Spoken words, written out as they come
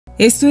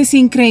Esto es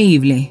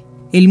increíble.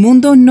 El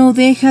mundo no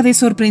deja de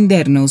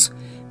sorprendernos.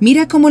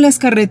 Mira cómo las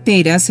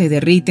carreteras se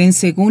derriten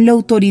según la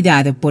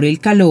autoridad por el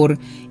calor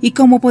y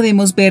como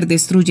podemos ver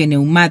destruye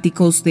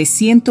neumáticos de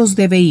cientos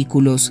de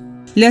vehículos.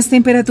 Las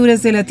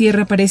temperaturas de la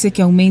Tierra parece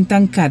que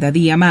aumentan cada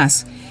día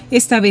más.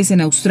 Esta vez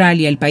en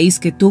Australia, el país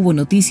que tuvo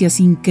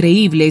noticias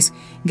increíbles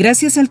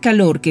gracias al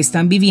calor que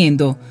están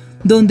viviendo,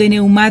 donde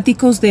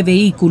neumáticos de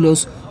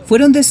vehículos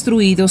fueron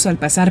destruidos al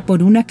pasar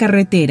por una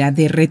carretera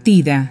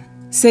derretida.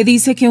 Se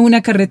dice que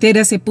una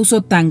carretera se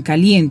puso tan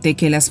caliente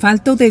que el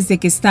asfalto desde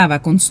que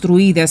estaba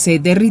construida se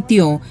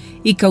derritió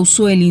y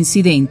causó el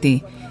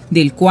incidente,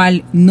 del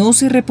cual no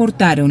se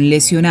reportaron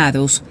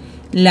lesionados.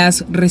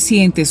 Las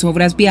recientes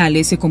obras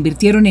viales se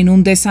convirtieron en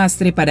un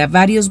desastre para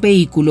varios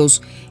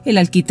vehículos. El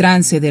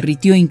alquitrán se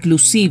derritió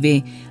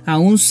inclusive a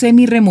un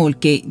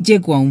semirremolque,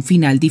 llegó a un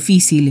final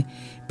difícil.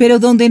 Pero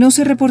donde no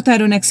se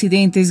reportaron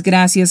accidentes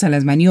gracias a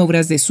las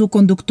maniobras de su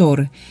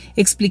conductor,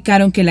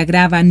 explicaron que la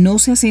grava no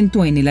se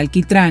asentó en el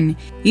alquitrán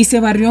y se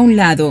barrió a un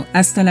lado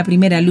hasta la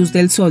primera luz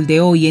del sol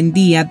de hoy en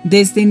día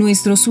desde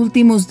nuestros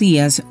últimos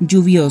días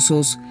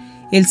lluviosos.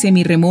 El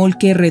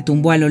semirremolque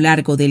retumbó a lo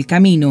largo del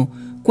camino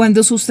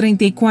cuando sus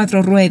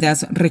 34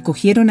 ruedas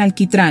recogieron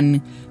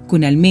alquitrán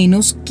con al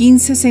menos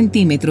 15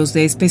 centímetros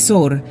de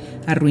espesor,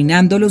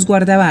 arruinando los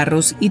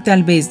guardabarros y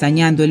tal vez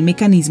dañando el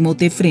mecanismo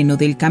de freno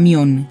del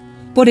camión.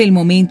 Por el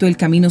momento el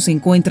camino se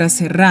encuentra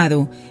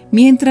cerrado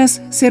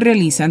mientras se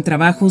realizan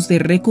trabajos de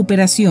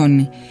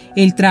recuperación.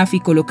 El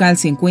tráfico local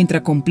se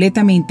encuentra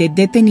completamente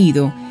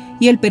detenido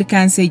y el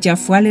percance ya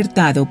fue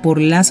alertado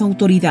por las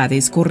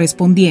autoridades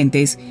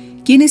correspondientes,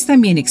 quienes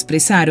también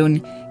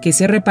expresaron que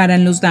se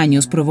reparan los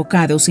daños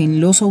provocados en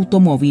los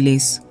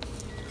automóviles.